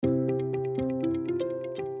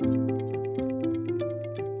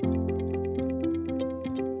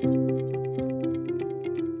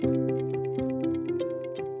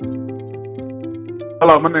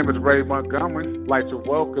Hello, my name is Ray Montgomery. I'd like to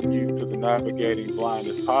welcome you to the Navigating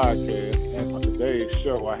Blindness podcast. And on today's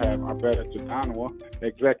show, I have Arvetta Jadanwa,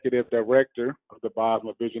 Executive Director of the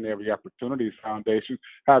Bosma Visionary Opportunities Foundation.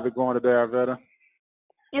 How's it going today, Arvetta?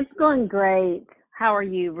 It's going great. How are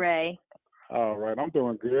you, Ray? All right, I'm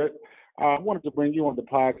doing good. I wanted to bring you on the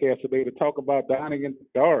podcast today to talk about dining in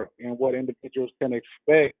the dark and what individuals can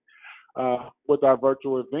expect with our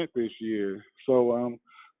virtual event this year.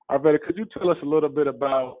 Arvetta, could you tell us a little bit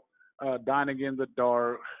about dining in the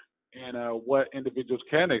dark and what individuals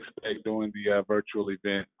can expect during the virtual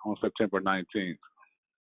event on September 19th?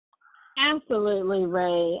 Absolutely,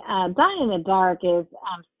 Ray. Dine in the Dark is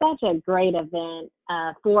such a great event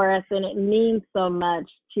for us, and it means so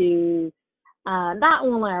much to not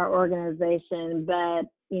only our organization, but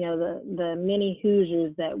the many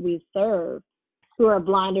Hoosiers that we serve who are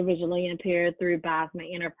blind or visually impaired through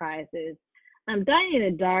Bosma Enterprises. Dine in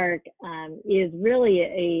the Dark is really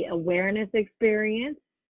a awareness experience.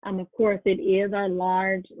 Of course, it is our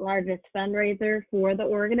largest fundraiser for the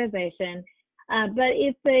organization. But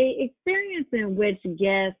it's a experience in which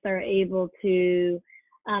guests are able to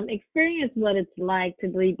experience what it's like to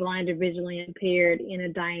be blind or visually impaired in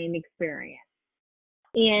a dining experience.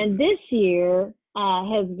 And this year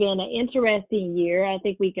has been an interesting year. I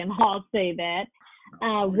think we can all say that.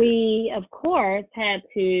 We, of course, had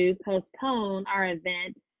to postpone our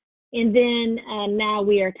event, and then now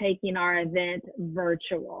we are taking our event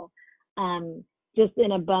virtual, just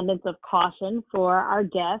in abundance of caution for our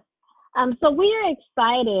guests. So we are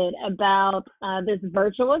excited about this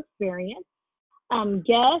virtual experience.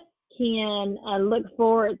 Guests can look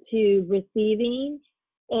forward to receiving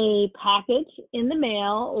a package in the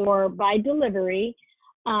mail or by delivery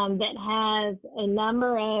that has a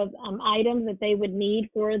number of items that they would need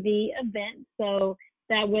for the event. So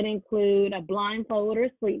that would include a blindfold or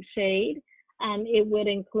sleep shade. It would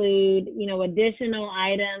include, additional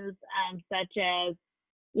items such as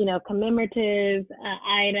commemorative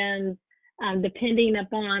items. Depending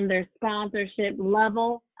upon their sponsorship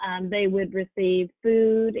level, they would receive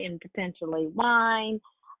food and potentially wine.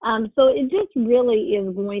 So it just really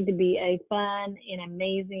is going to be a fun and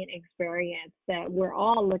amazing experience that we're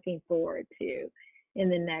all looking forward to in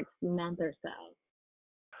the next month or so.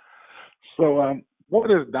 So, what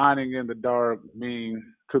does Dining in the Dark mean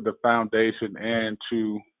to the foundation and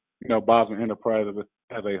to, Bosma Enterprise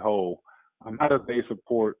as a whole? How do they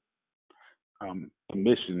support the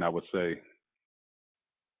mission, I would say?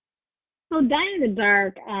 So Dine in the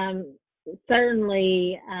Dark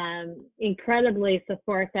certainly incredibly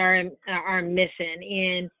supports our mission,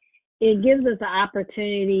 and it gives us the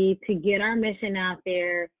opportunity to get our mission out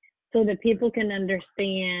there so that people can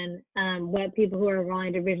understand what people who are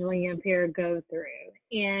blind or visually impaired go through.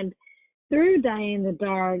 And through Dine in the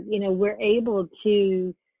Dark, we're able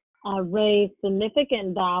to raise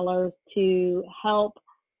significant dollars to help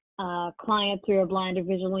clients who are blind or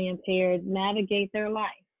visually impaired navigate their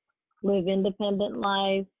life, live independent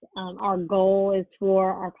lives. Our goal is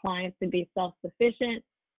for our clients to be self-sufficient.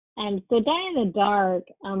 And so Dine in the Dark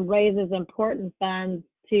raises important funds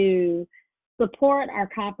to support our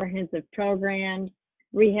comprehensive programs,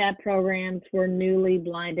 rehab programs for newly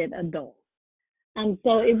blinded adults.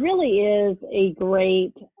 So it really is a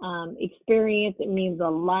great experience. It means a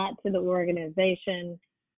lot to the organization,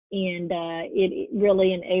 and it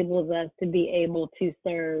really enables us to be able to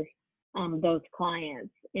serve those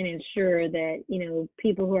clients and ensure that,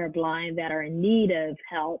 people who are blind that are in need of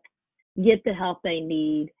help get the help they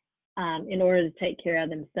need in order to take care of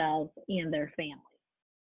themselves and their families.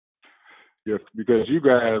 Yes, because you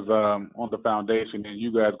guys on the foundation and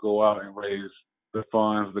you guys go out and raise the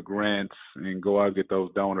funds, the grants, and go out and get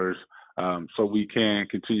those donors so we can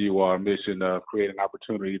continue our mission of creating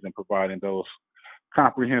opportunities and providing those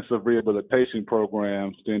comprehensive rehabilitation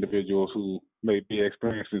programs to individuals who may be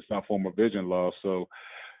experiencing some form of vision loss.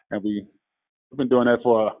 And we've been doing that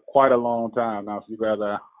for quite a long time now. So you guys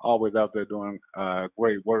are always out there doing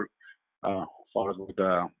great work as far as with,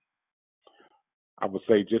 I would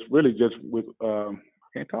say, just with, I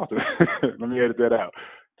can't talk to it. Let me edit that out.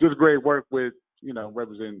 Just great work with,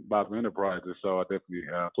 representing Bosma Enterprises. So I definitely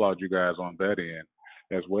applaud you guys on that end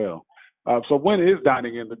as well. So when is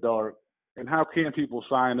Dining in the Dark, and how can people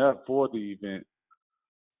sign up for the event?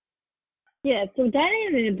 Yeah, so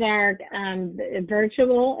Dining in the Dark, the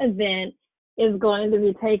virtual event is going to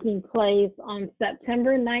be taking place on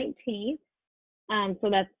September 19th. So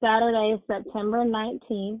that's Saturday, September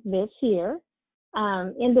 19th this year.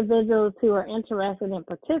 Individuals who are interested in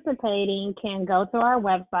participating can go to our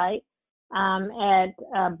website at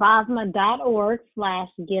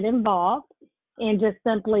bosma.org/get involved, and just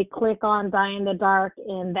simply click on Die in the Dark,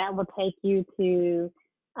 and that will take you to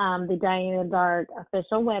the Die in the Dark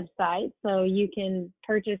official website. So you can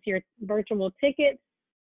purchase your virtual tickets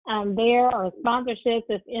there, or sponsorships,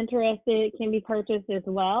 if interested, can be purchased as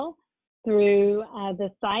well through the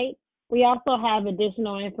site. We also have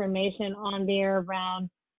additional information on there around,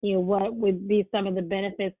 what would be some of the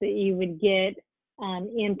benefits that you would get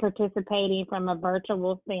in participating from a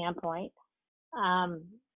virtual standpoint.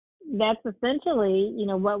 That's essentially,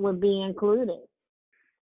 what would be included.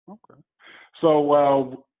 Okay. So,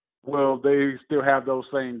 will they still have those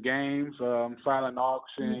same games, silent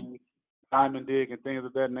auction, diamond dig, and things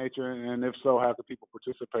of that nature? And if so, how do people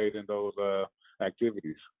participate in those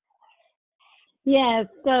activities? Yes,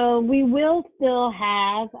 so we will still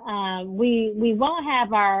have, we won't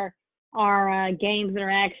have our games that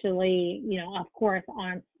are actually, of course,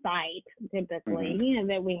 on site typically,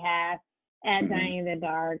 that we have at Die in the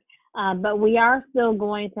Dark. But we are still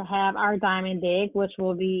going to have our Diamond Dig, which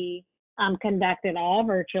will be conducted all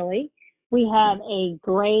virtually. We have a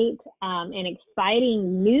great and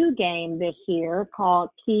exciting new game this year called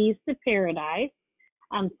Keys to Paradise.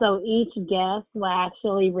 So each guest will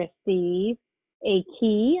actually receive a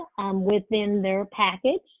key within their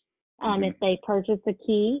package if they purchase a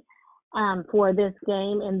key for this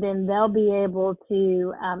game, and then they'll be able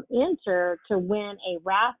to enter to win a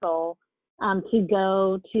raffle to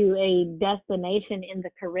go to a destination in the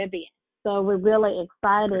Caribbean. So we're really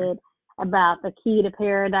excited about the Key to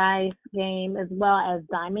Paradise game as well as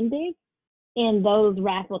Diamond Dig, and those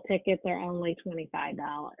raffle tickets are only $25.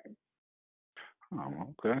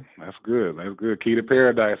 Oh, okay. That's good. That's good. Key to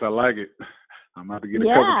Paradise. I like it. I'm about to get a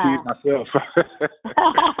couple keys myself.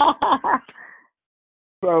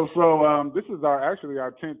 So this is our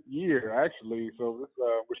 10th year actually. So this,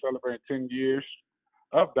 we're celebrating 10 years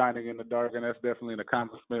of Dining in the Dark, and that's definitely an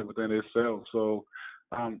accomplishment within itself. So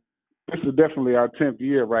this is definitely our 10th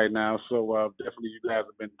year right now. So definitely you guys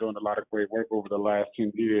have been doing a lot of great work over the last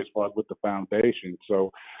 10 years as far as with the foundation.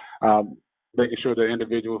 So making sure that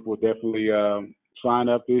individuals will definitely sign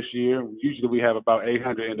up this year. Usually we have about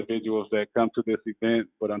 800 individuals that come to this event,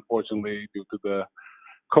 but unfortunately due to the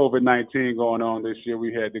COVID-19 going on this year,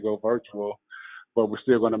 we had to go virtual, but we're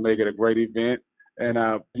still going to make it a great event. And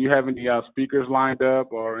do you have any speakers lined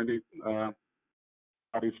up, or any are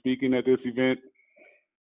they speaking at this event?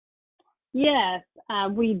 Yes,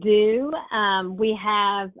 we do. We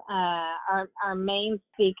have our main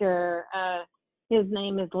speaker. His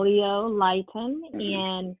name is Leo Lighton,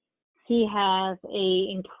 and he has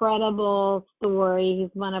a incredible story.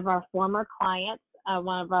 He's one of our former clients,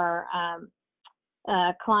 one of our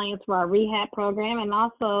clients for our rehab program, and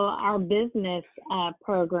also our business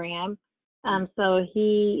program. So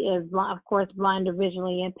he is, of course, blind or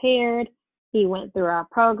visually impaired. He went through our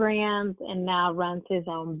programs and now runs his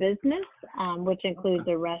own business, which includes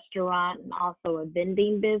a restaurant and also a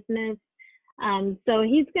vending business. So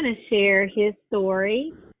he's going to share his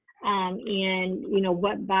story and,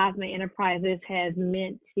 what Bosma Enterprises has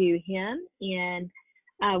meant to him. And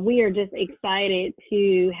we are just excited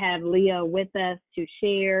to have Leo with us to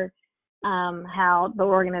share how the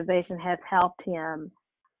organization has helped him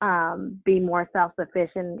be more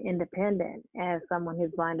self-sufficient and independent as someone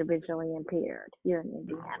who's blind or visually impaired here in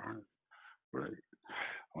Indiana. Great.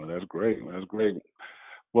 Well, that's great. That's great.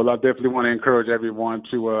 Well, I definitely want to encourage everyone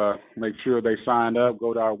to make sure they sign up.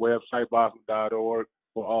 Go to our website, bosma.org,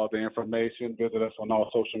 for all the information. Visit us on all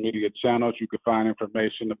social media channels. You can find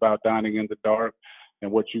information about Dining in the Dark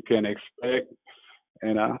and what you can expect.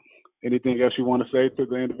 And anything else you want to say to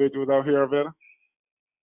the individuals out here, Arvetta?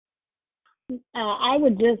 I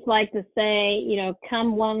would just like to say,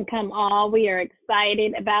 come one, come all. We are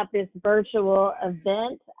excited about this virtual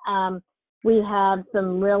event. We have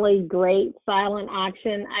some really great silent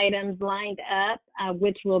auction items lined up,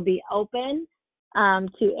 which will be open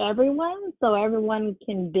to everyone. So everyone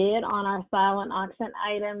can bid on our silent auction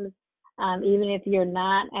items, even if you're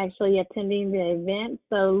not actually attending the event.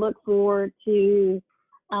 So look forward to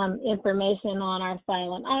information on our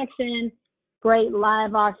silent auction. Great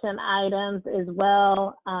live auction items as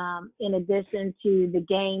well, in addition to the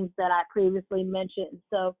games that I previously mentioned.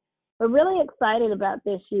 So we're really excited about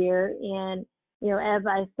this year. And, as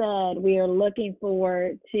I said, we are looking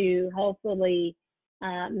forward to hopefully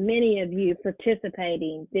many of you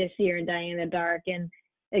participating this year in Die in the Dark. And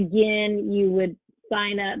again, you would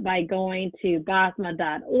sign up by going to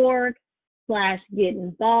bosma.org/get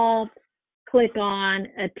involved. Click on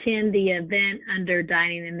attend the event under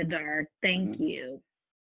Dining in the Dark. Thank you.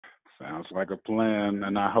 Sounds like a plan,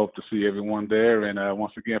 and I hope to see everyone there. And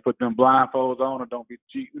once again, put them blindfolds on, or don't be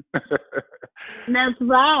cheating. That's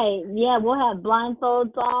right. Yeah, we'll have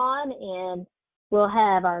blindfolds on, and we'll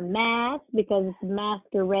have our masks because it's a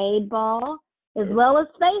masquerade ball, as well as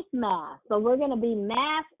face masks. So we're going to be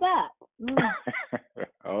masked up.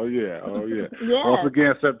 Oh yeah. Yes. Once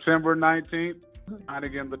again, September 19th,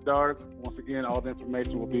 Shining in the Dark. Once again, all the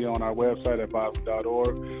information will be on our website at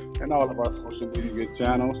Bible.org and all of our social media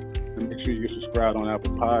channels. And make sure you subscribe on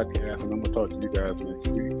Apple Podcasts, and I'm going to talk to you guys next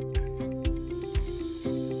week.